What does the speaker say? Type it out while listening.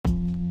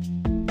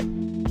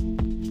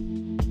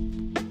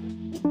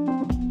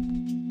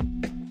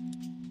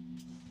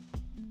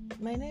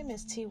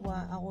is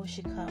Tiwa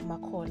Awoshika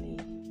Macaulay,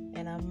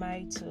 and I'm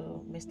married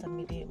to Mr.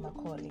 Mide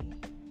Macaulay.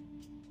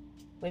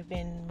 We've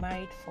been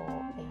married for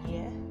a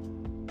year.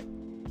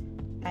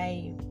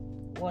 I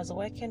was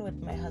working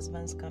with my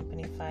husband's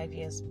company 5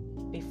 years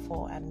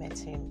before I met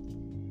him,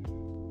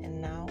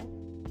 and now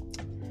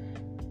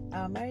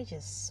our marriage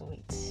is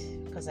sweet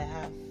because I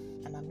have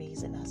an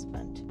amazing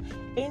husband.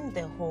 In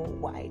the whole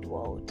wide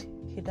world,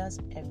 he does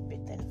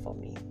everything for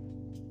me.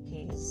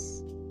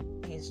 He's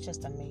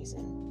just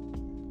amazing.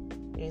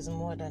 He's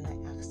more than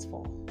I asked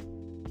for.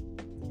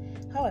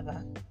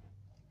 However,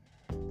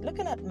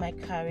 looking at my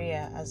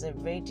career as a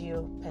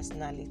radio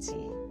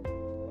personality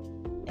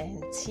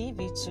and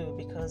TV too,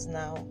 because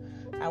now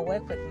I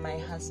work with my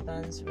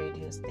husband's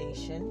radio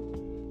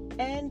station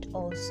and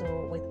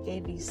also with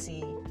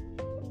ABC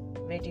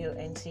Radio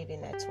and TV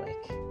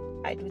network.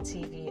 I do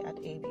TV at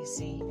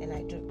ABC and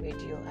I do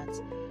radio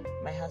at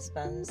my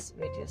husband's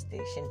radio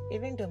station.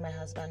 Even though my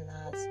husband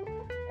has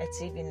a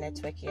TV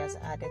network, he has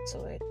added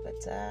to it.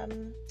 But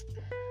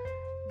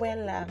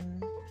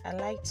I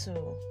like to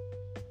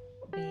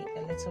be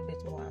a little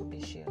bit more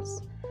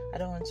ambitious. I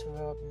don't want to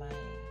rob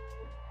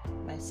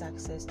my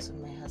success to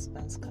my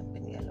husband's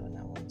company alone.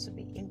 I want to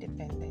be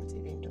independent,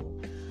 even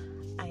though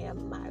I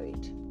am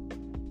married.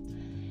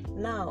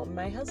 Now,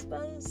 my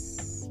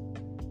husband's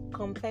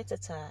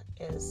competitor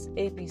is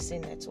ABC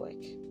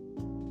Network.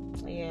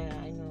 Yeah,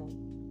 I know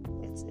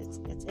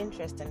it's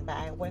interesting, but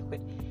I work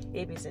with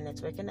ABC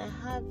Network and I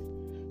have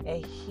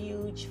a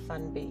huge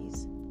fan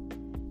base.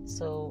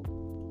 So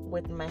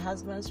with my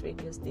husband's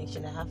radio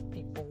station, I have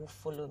people who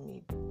follow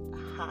me,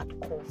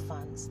 hardcore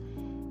fans,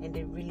 and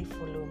they really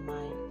follow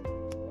my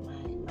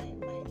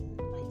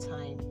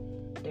time.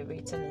 The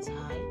rating is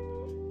high,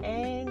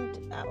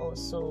 and I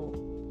also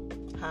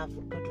have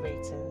good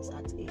ratings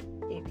at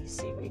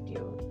ABC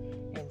Radio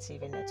and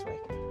TV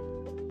network.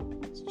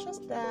 It's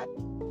just that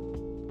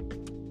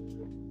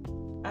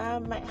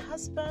my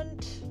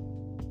husband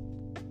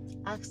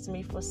asked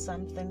me for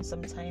something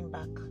some time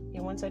back. He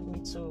wanted me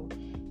to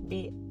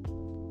be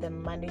the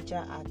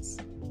manager at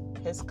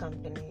his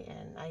company,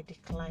 and I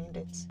declined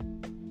it.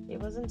 He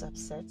wasn't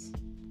upset.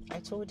 I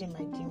told him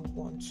I didn't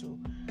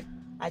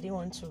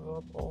want to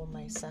rob all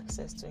my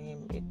success to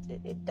him.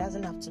 It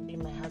doesn't have to be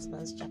my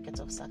husband's jacket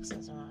of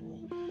success around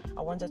me.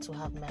 I wanted to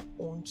have my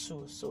own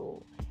too.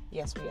 So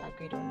yes, we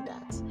agreed on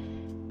that.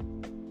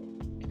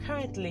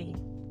 Currently,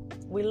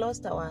 we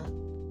lost our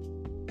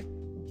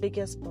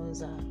biggest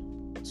sponsor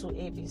to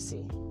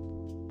ABC.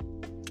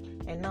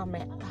 And now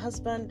my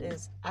husband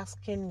is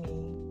asking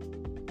me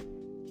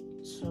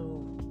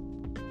to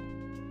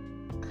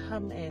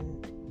come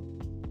and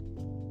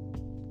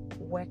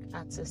work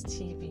at his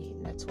TV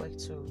network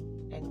too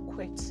and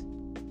quit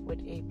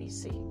with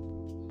ABC.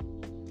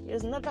 He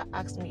has never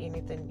asked me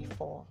anything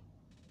before.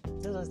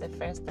 This was the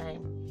first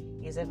time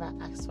he's ever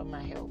asked for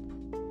my help.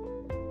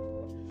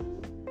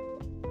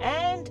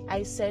 And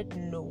I said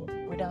no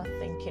without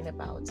thinking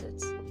about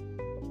it.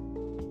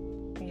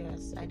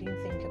 Yes, I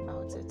didn't think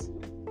about it.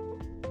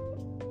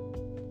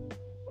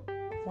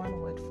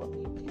 One word for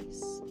me,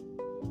 please.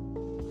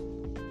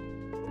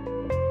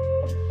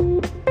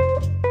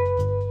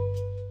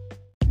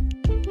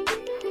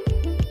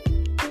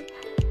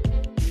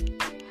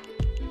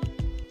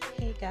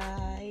 Hey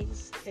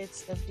guys,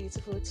 it's a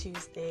beautiful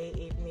Tuesday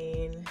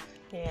evening.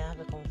 Here I have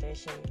a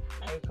confession.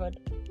 I record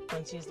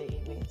on Tuesday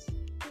evenings.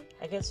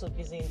 I get so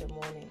busy in the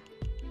morning.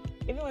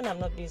 Even when I'm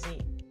not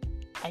busy,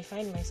 I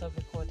find myself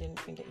recording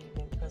in the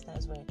evening because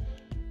that's where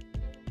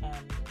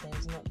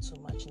there's not too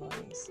much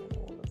noise and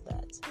all of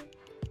that.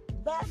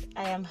 But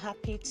I am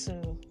happy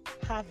to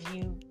have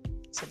you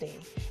today.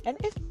 And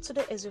if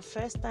today is your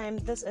first time,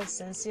 this is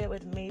Sincere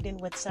with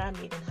Sarah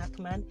Maiden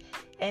Hackman.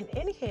 And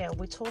in here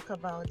we talk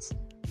about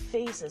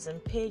faces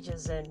and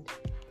pages and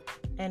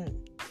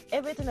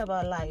everything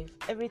about life,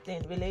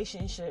 everything,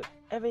 relationship,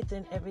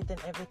 everything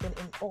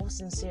in all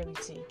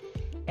sincerity.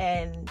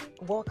 And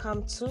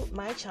welcome to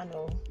my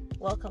channel.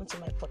 Welcome to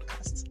my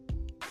podcast.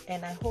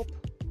 And I hope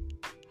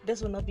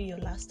this will not be your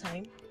last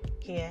time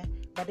here,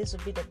 but this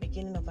will be the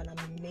beginning of an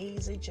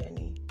amazing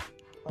journey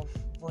of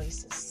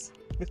voices,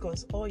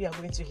 because all you are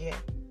going to hear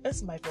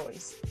is my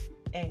voice.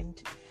 And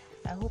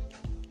I hope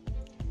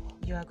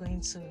you are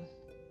going to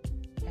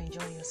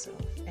enjoy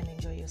yourself and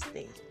enjoy your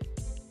stay.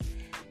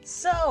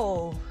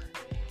 So,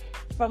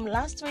 from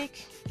last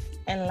week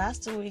and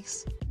last 2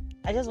 weeks,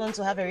 I just want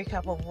to have a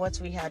recap of what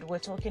we had. We're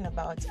talking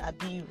about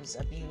abuse,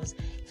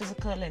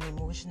 physical and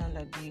emotional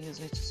abuse.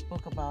 We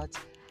spoke about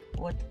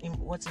what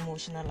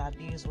emotional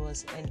abuse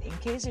was. And in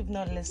case you've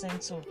not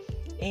listened to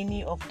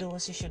any of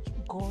those, you should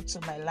go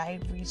to my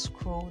library,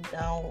 scroll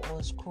down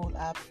or scroll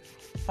up,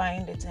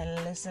 find it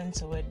and listen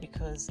to it,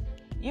 because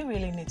you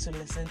really need to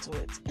listen to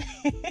it.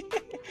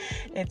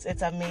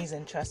 It's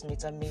amazing. Trust me,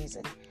 it's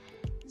amazing.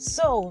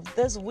 So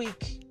this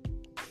week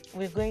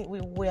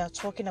we are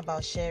talking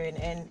about sharing,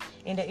 and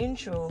in the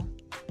intro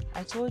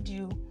I told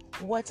you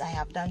what I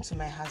have done to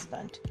my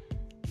husband.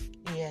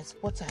 Yes,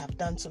 what I have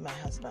done to my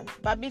husband.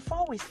 But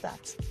before we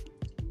start,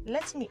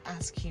 let me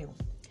ask you,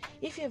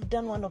 if you've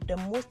done one of the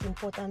most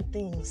important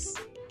things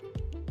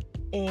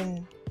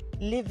in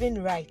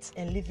living right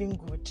and living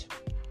good,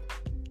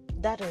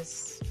 that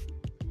is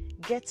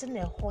getting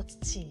a hot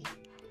tea,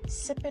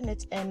 sipping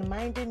it, and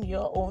minding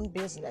your own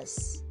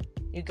business.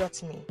 You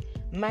got me?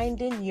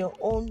 Minding your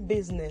own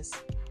business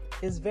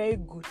is very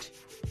good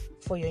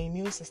for your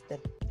immune system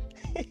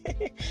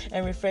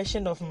and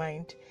refreshing of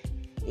mind.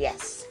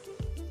 Yes.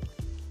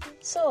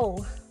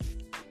 So,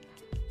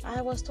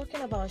 I was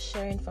talking about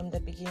sharing from the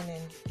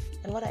beginning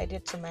and what I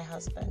did to my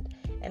husband.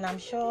 And I'm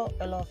sure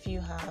a lot of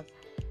you have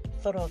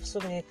thought of so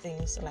many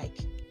things, like,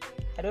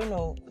 I don't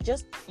know,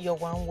 just your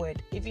one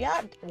word. If you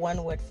had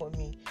one word for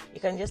me,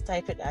 you can just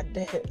type it at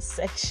the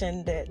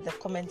section, the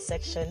comment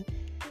section,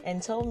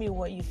 and tell me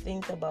what you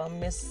think about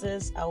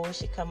Mrs.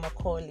 Awoshika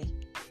Macaulay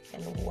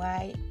and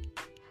why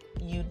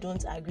you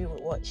don't agree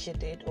with what she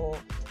did, or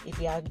if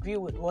you agree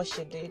with what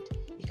she did,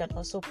 you can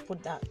also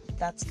put that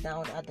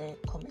down at the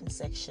comment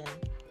section,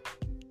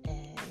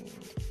 and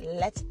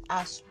let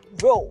us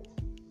roll.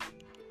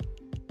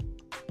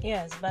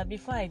 Yes, but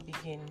before I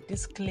begin,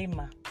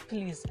 disclaimer,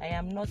 please,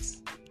 I'm not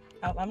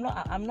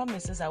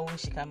Mrs.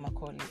 Awoshika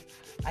Macaulay.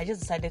 I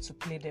just decided to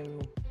play the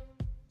role.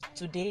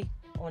 Today,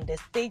 on the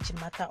stage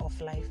Matter of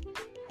Life,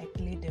 I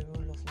played the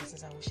role of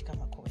Mrs. Awoshika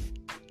Macaulay.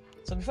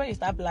 So before you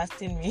start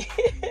blasting me,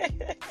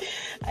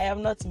 I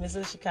am not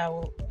Mrs.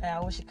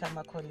 Awoshika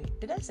Macaulay.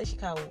 Did I say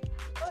Chicago?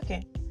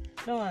 Okay.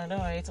 Don't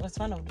worry. It's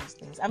one of those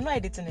things. I'm not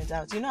editing it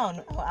out.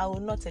 I will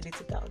not edit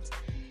it out.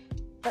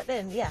 But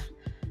then, yeah.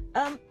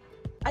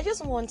 I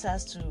just want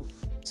us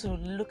to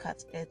look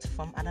at it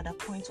from another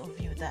point of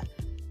view, that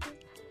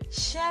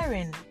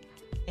sharing,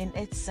 in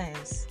its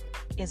sense,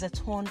 is a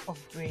tone of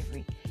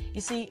bravery.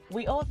 You see,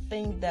 we all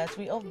believe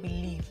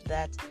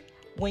that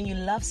when you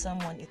love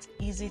someone, it's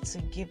easy to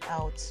give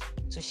out,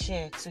 to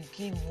share, to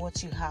give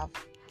what you have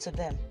to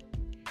them.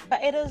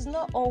 But it is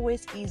not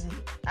always easy.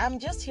 I'm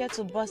just here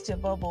to bust your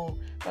bubble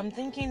from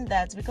thinking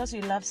that because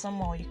you love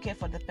someone or you care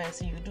for the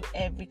person, you do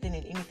everything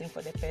and anything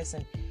for the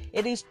person.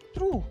 It is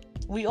true.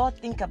 We all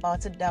think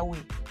about it that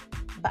way.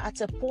 But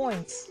at a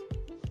point,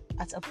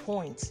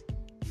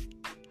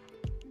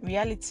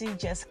 reality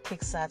just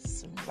kicks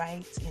us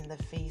right in the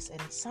face,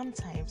 and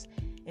sometimes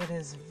it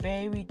is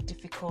very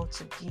difficult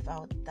to give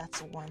out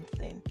that one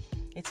thing.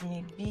 It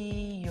may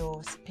be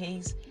your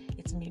space,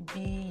 it may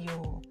be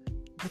your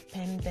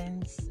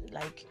dependence,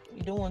 like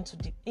you don't want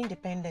to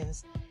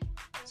independence.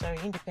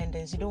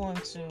 You don't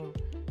want to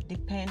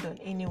depend on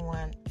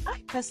anyone.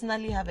 I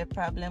personally have a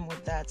problem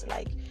with that.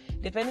 Like,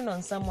 depending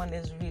on someone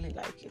is really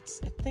like it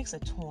takes a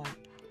toll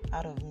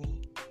out of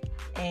me.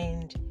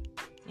 And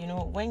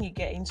when you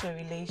get into a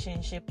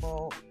relationship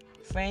or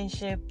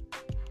friendship,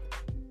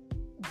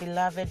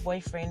 beloved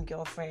boyfriend,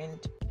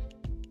 girlfriend,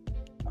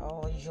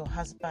 or your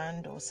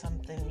husband or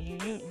something,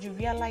 you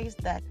realize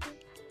that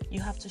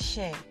you have to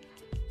share.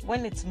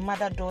 When it's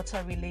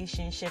mother-daughter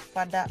relationship,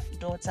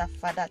 father-daughter,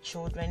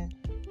 father-children,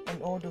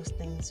 and all those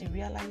things, you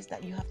realize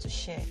that you have to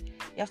share.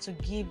 You have to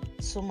give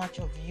so much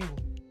of you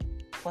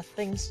for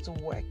things to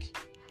work.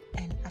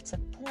 And at a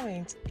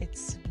point,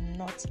 it's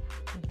not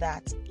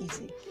that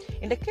easy.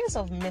 In the case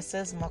of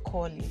Mrs.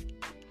 Macaulay,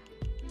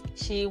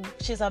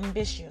 she's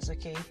ambitious,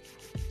 okay?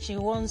 She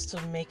wants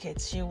to make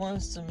it. She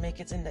wants to make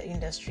it in the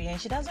industry, and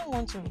she doesn't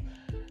want to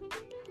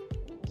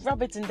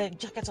rub it in the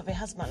jacket of her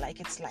husband like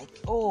it's like,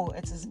 oh,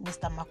 it is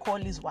Mr.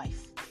 Macaulay's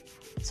wife.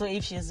 So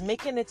if she's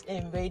making it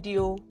in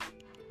radio,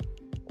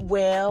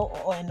 well,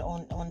 or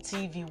on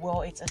TV,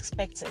 well, it's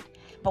expected.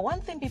 But one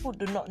thing people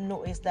do not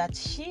know is that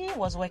she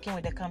was working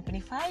with the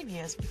company 5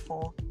 years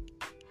before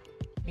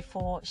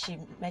she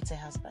met her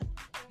husband,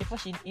 before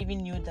she even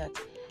knew that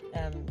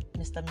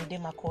Mr.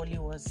 Mide Macaulay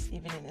was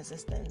even in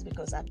existence,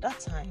 because at that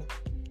time,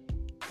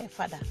 her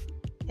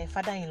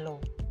father-in-law,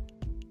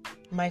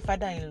 my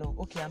father-in-law,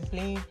 okay, I'm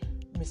playing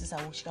Mrs.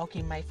 Awoshika,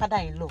 okay, my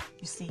father-in-law,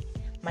 you see,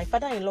 my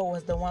father-in-law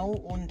was the one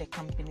who owned the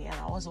company, and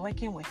I was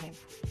working with him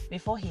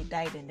before he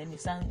died, and then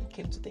his son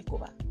came to take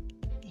over.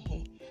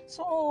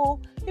 So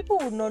people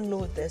would not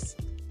know this,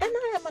 and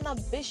I am an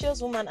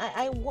ambitious woman.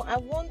 I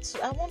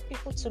want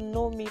people to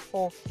know me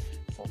for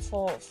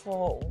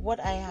what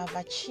I have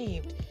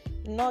achieved,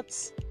 not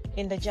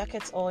in the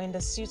jacket or in the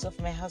suit of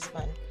my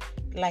husband,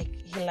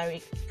 like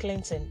Hillary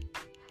Clinton.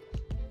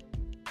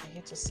 I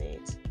hate to say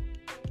it.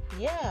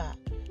 Yeah.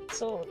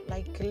 So,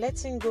 like,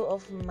 letting go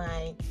of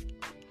my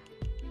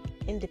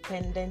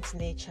independent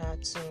nature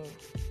to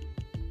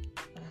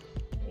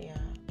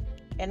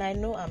and I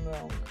know I'm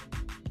wrong.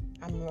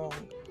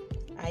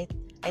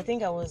 I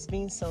think I was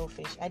being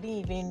selfish. I didn't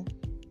even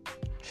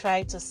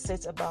try to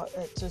sit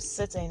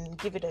and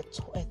give it a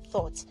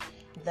thought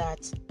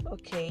that,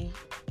 okay,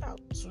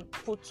 to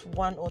put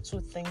one or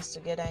two things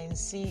together and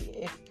see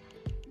if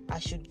I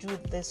should do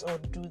this or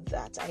do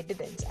that. I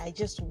didn't. I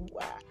just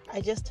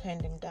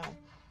turned him down.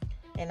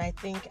 And I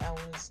think I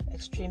was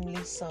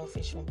extremely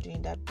selfish from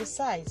doing that.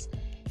 Besides,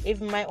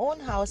 if my own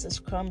house is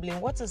crumbling,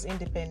 what is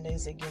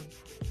independence again?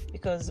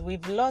 Because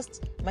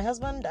my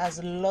husband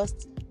has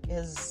lost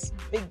his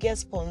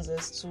biggest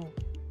sponsors to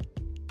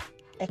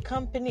a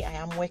company I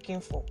am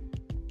working for,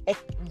 a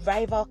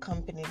rival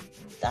company.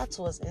 That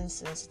was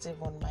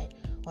insensitive on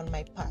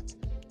my part.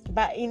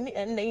 But in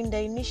the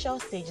initial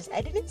stages,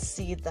 I didn't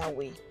see it that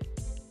way.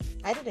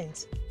 I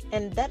didn't.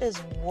 And that is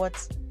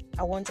what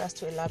I want us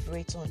to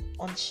elaborate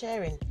on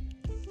sharing,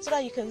 so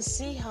that you can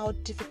see how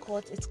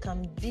difficult it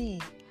can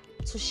be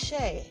to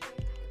share.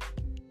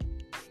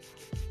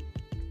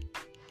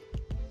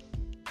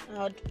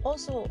 I'd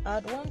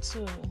want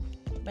to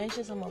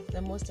mention some of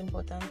the most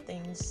important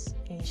things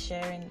in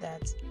sharing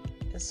that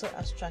is so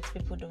abstract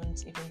people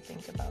don't even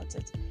think about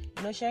it.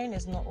 Sharing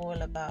is not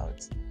all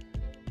about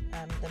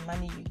the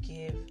money you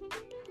give,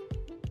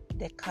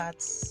 the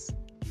cards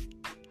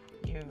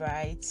you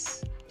write,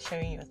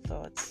 sharing your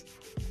thoughts,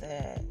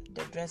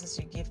 the dresses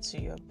you give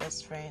to your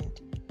best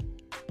friend,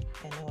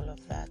 and all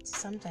of that.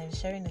 Sometimes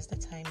sharing is the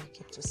time you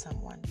give to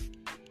someone.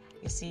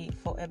 You see,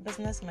 for a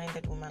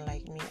business-minded woman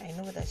like me, I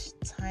know that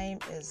time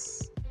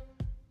is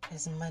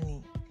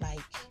money. Like,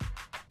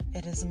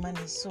 it is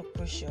money, so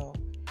crucial.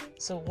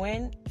 So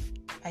when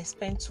I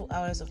spend 2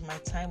 hours of my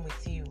time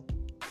with you,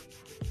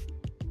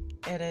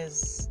 it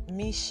is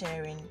me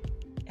sharing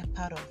a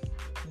part of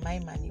my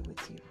money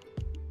with you.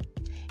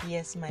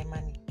 Yes, my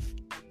money.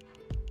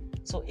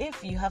 So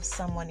if you have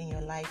someone in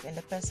your life and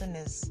the person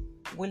is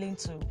willing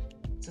to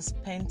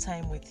spend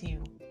time with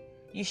you,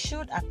 you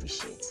should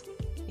appreciate.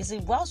 You see,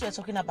 whilst we're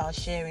talking about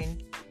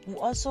sharing, we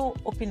also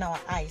open our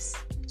eyes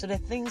to the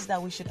things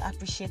that we should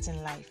appreciate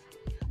in life.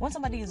 When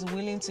somebody is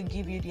willing to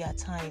give you their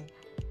time,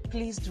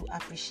 please do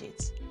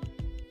appreciate.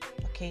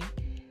 Okay?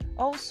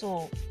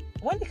 Also,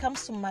 when it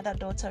comes to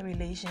mother-daughter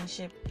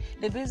relationship,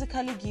 they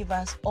basically give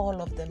us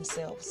all of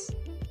themselves.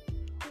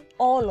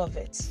 All of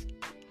it.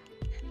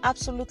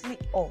 Absolutely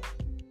all.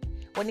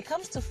 When it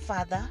comes to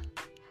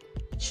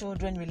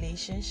father-children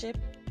relationship,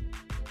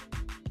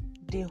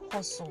 they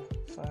hustle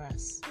for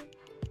us.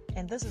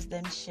 And this is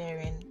them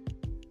sharing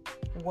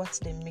what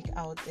they make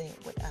out there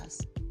with us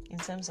in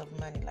terms of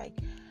money. Like,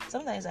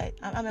 sometimes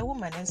I'm a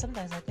woman, and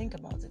sometimes I think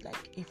about it,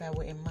 like, if I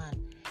were a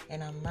man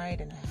and I'm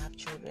married and I have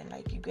children,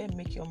 like, you go and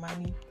make your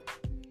money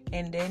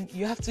and then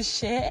you have to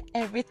share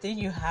everything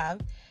you have,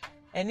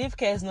 and if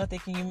care is not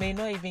taken, you may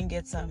not even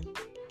get some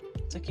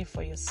to keep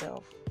for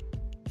yourself.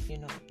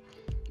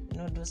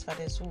 Those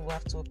fathers who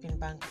have to open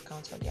bank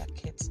accounts for their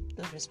kids,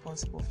 those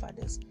responsible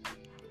fathers,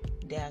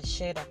 their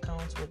shared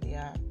accounts with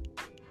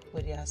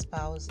their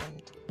spouse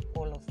and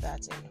all of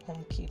that, and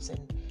home keeps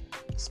and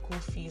school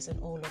fees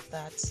and all of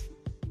that.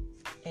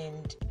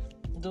 And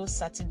those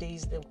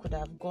Saturdays they could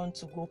have gone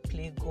to go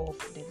play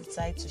golf, they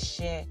decide to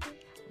share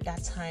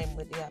that time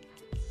with their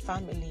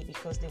family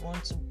because they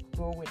want to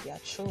grow with their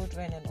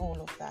children and all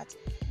of that.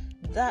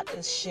 That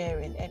is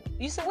sharing. And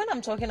you see, when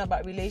I'm talking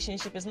about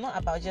relationship, it's not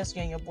about just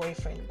you and your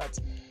boyfriend, but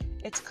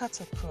it's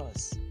cut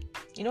across.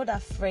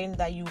 That friend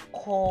that you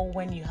call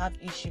when you have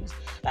issues.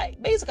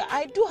 Like, basically,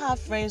 I do have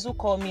friends who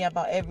call me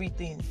about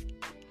everything.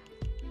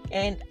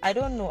 And I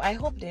don't know, I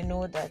hope they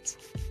know that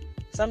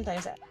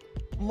sometimes,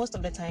 most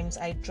of the times,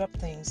 I drop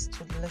things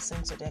to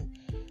listen to them.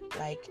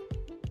 Like,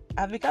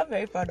 I've become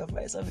very proud of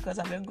myself because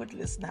I'm a good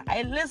listener.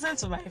 I listen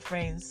to my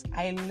friends.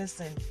 I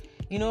listen.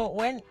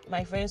 When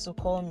my friends will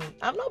call me,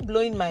 I'm not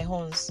blowing my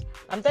horns.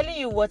 I'm telling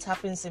you what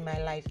happens in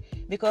my life.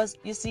 Because,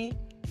 you see,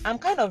 I'm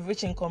kind of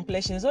rich in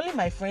complexion. It's only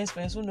my friends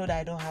who know that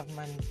I don't have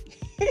money.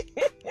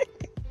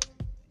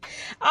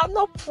 I'm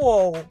not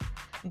poor.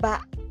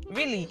 But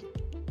really,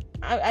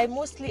 I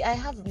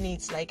have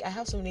needs. Like, I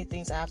have so many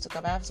things I have to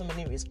cover. I have so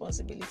many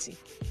responsibilities.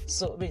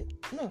 So,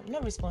 no,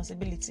 not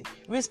responsibility.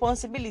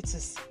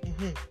 Responsibilities.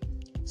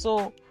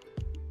 So,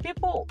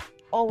 people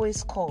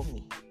always call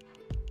me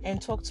and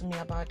talk to me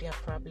about their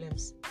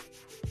problems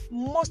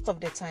most of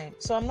the time.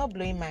 So I'm not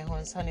blowing my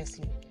horns,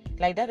 honestly.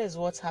 Like, that is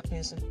what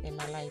happens in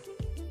my life.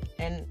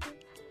 And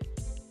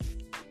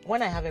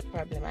when I have a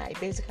problem, I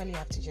basically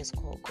have to just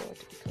call God,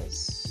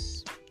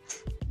 because,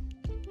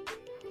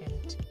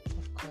 and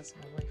of course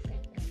my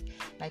boyfriend.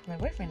 Like, my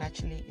boyfriend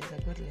actually is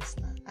a good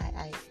listener.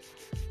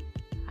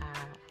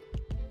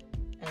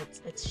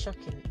 It's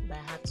shocking, but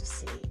I have to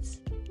say it.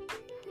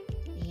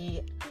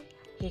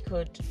 He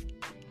could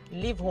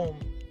leave home.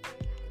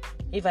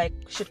 If I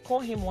should call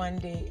him one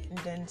day and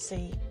then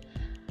say,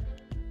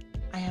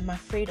 I am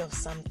afraid of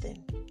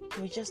something,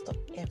 he will just stop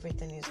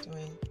everything he's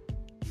doing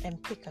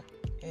and pick up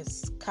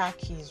his car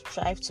keys,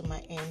 drive to my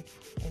end,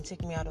 and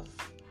take me out of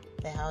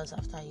the house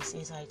after he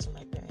says hi to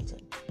my parents.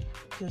 And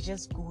he'll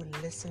just go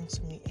listen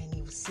to me, and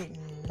he will say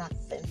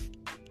nothing.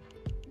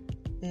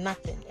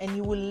 And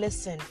he will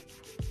listen.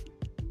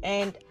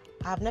 And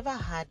I've never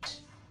had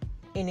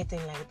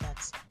anything like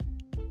that.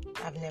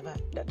 I've never.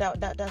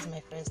 That's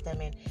my first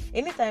time. And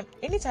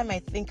anytime I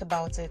think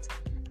about it,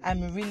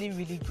 I'm really,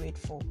 really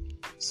grateful.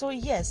 So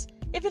yes,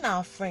 even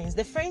our friends,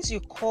 the friends you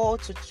call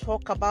to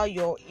talk about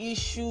your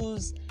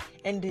issues,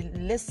 and they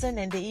listen,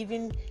 and they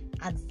even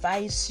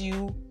advise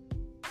you,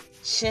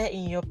 share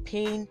in your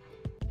pain,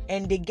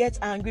 and they get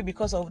angry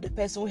because of the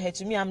person who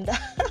hurt me. I'm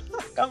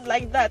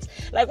like that.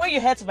 Like, when you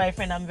hurt my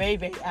friend, I'm very,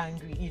 very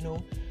angry,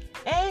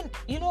 And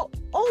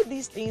all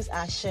these things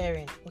are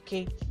sharing,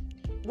 okay,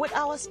 with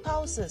our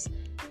spouses.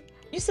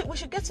 You see, we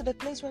should get to the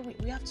place where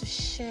we have to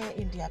share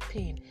in their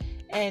pain.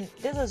 And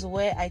this is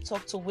where I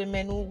talk to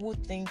women who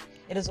think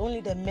it is only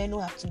the men who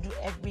have to do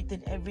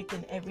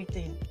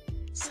everything.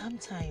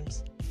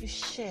 Sometimes you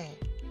share.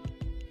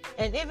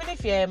 And even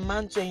if you're a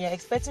man too and you're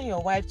expecting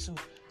your wife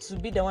to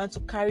be the one to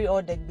carry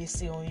all the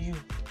gbese on you,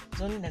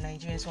 it's only the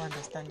Nigerians who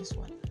understand this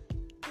one.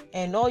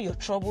 And all your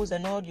troubles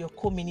and all your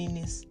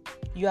communities,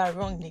 you are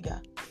wrong,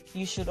 nigga.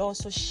 You should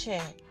also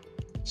share.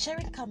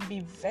 Sharing can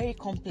be very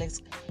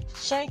complex.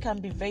 Sharing can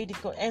be very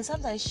difficult. And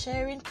sometimes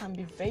sharing can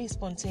be very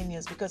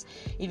spontaneous, because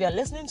if you're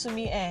listening to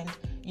me and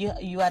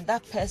you are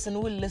that person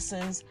who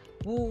listens,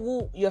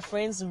 who your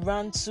friends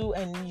run to,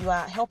 and you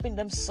are helping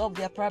them solve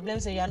their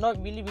problems, and you're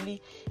not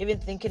really even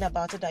thinking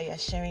about it, that you're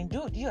sharing.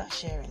 Dude, you are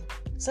sharing.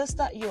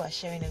 Sister, you are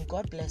sharing, and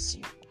God bless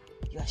you.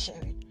 You are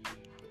sharing.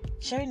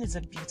 Sharing is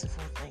a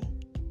beautiful thing.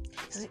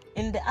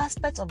 In the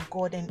aspect of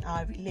God and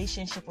our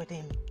relationship with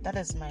Him, that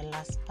is my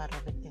last part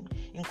of it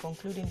in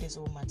concluding this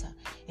whole matter.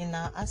 In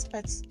our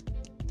aspects,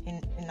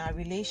 in our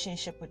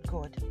relationship with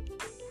God,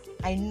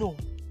 I know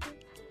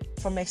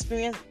from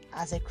experience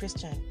as a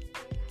Christian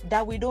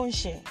that we don't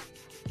share.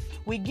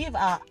 We give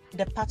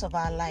the part of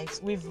our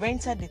lives. We've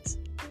rented it.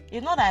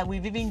 It's not that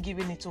we've even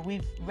given it,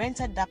 we've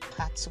rented that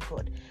part to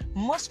God.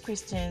 Most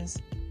Christians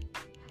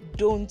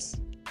don't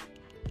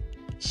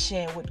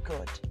share with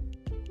God.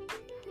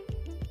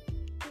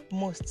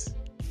 Most.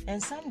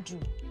 And some do,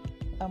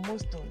 but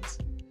most don't.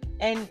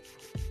 And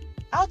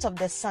out of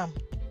the psalm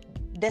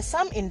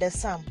in the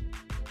psalm,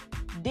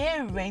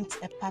 they rent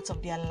a part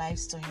of their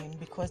lives to Him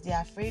because they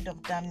are afraid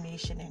of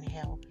damnation and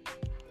hell.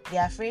 They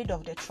are afraid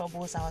of the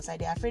troubles outside.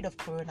 They are afraid of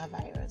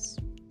coronavirus.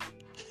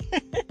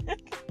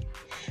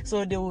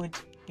 So they would,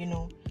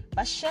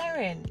 But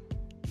sharing,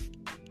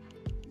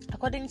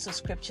 according to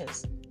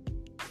scriptures,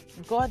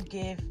 God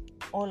gave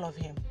all of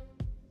Him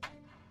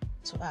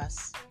to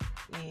us.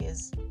 He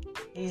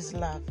is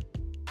love.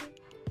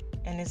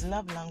 And His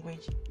love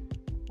language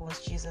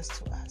was Jesus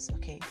to us,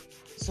 okay?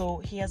 So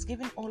He has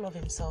given all of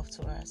Himself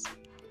to us.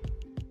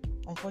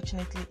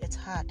 Unfortunately, it's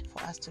hard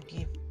for us to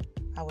give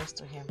ours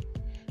to Him.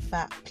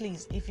 But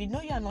please, if you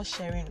know you are not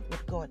sharing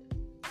with God,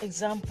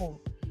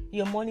 example,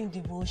 your morning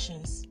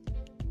devotions,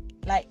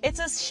 like it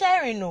is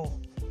sharing,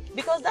 no?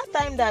 Because that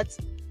time that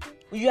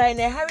you are in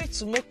a hurry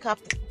to make up,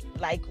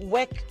 like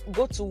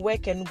go to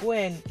work and go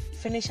and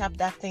finish up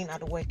that thing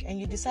at work, and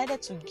you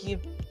decided to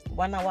give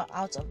 1 hour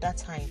out of that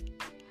time.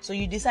 So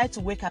you decide to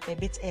wake up a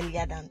bit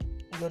earlier than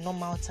your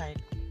normal time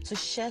to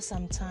share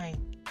some time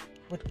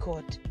with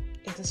God.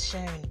 It is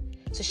sharing.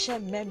 To share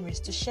memories,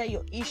 to share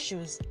your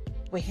issues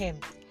with Him.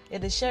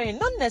 It is sharing,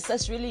 not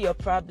necessarily your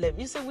problem.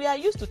 You see, we are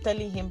used to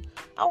telling Him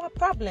our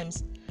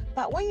problems.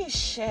 But when you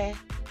share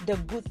the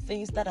good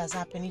things that has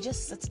happened, you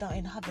just sit down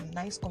and have a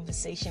nice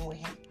conversation with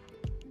Him.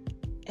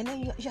 And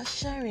then you're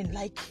sharing,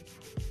 like,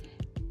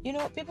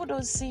 people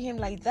don't see Him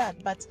like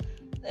that, but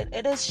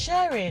it is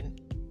sharing.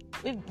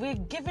 We're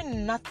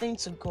giving nothing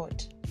to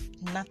God.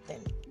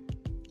 Nothing.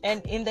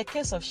 And in the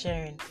case of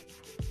sharing,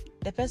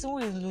 the person who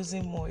is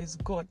losing more is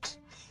God.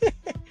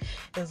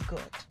 It's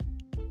God.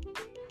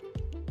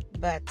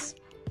 But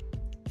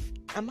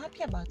I'm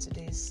happy about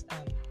today's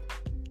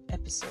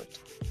episode,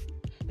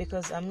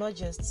 because I'm not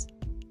just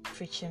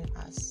preaching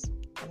us.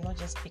 I'm not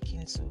just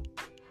speaking to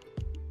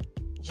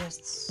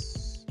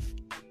just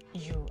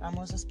you. I'm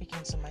also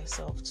speaking to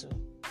myself too.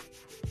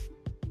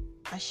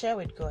 I share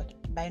with God,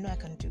 but I know I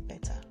can do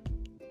better.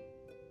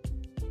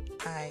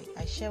 I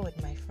share with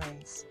my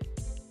friends.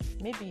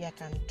 Maybe I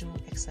can do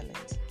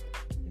excellent,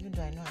 even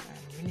though I know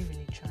I'm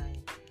really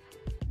trying.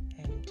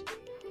 And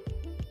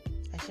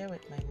I share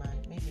with my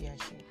man. Maybe I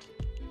should,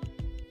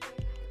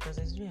 because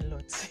he's doing a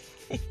lot.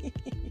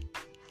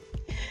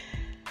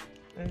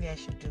 Maybe I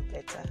should do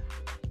better.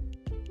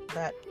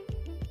 But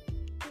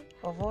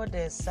of all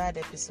the sad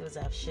episodes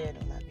I've shared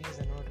on abuse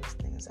and all those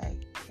things, I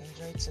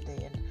enjoyed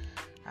today, and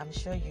I'm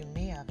sure you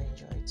may have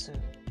enjoyed too.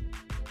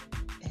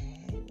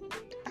 And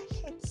I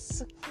hate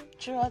to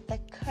draw the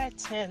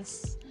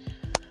curtains,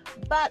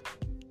 but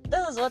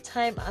this is what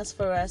time has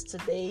for us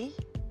today.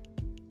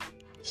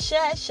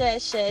 Share.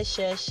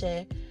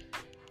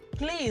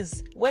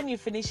 Please, when you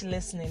finish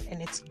listening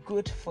and it's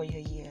good for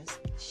your ears,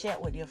 share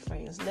it with your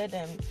friends. Let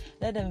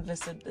them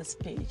visit this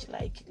page.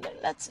 Like,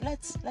 let's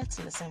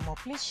listen more.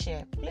 Please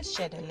share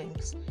the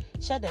links.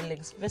 Share the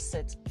links.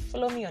 Visit.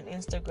 Follow me on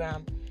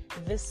Instagram.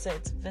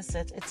 Visit.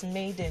 It's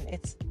Maiden.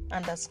 It's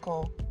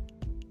 _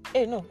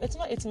 Hey, no, it's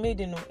not. It's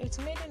Maiden. No, it's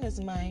Maiden is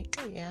my.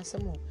 Hey, yeah,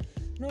 some more.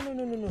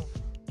 No.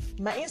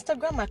 My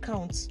Instagram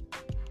account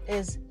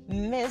is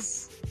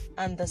Ms_Maiden.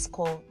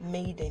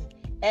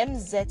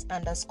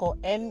 MZ_MAYDEN.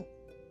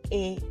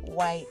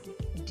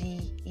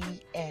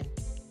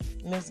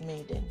 Ms.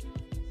 Maiden.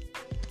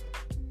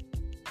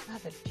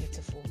 Have a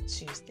beautiful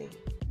Tuesday.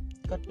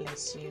 God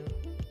bless you.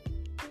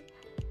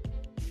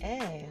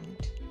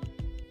 And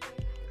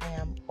I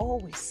am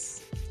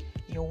always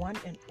your one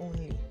and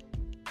only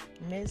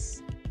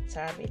Miss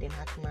Sarah Baden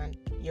Hackman,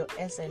 your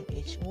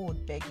SMH, who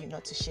would beg you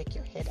not to shake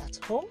your head at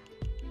home.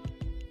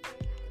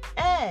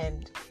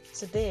 And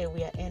today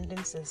we are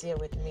ending Sincere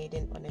with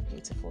Maiden on a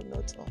beautiful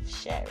note of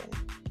sharing.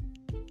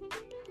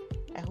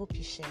 I hope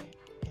you share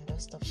and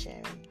don't stop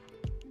sharing.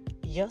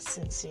 Yours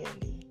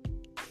sincerely,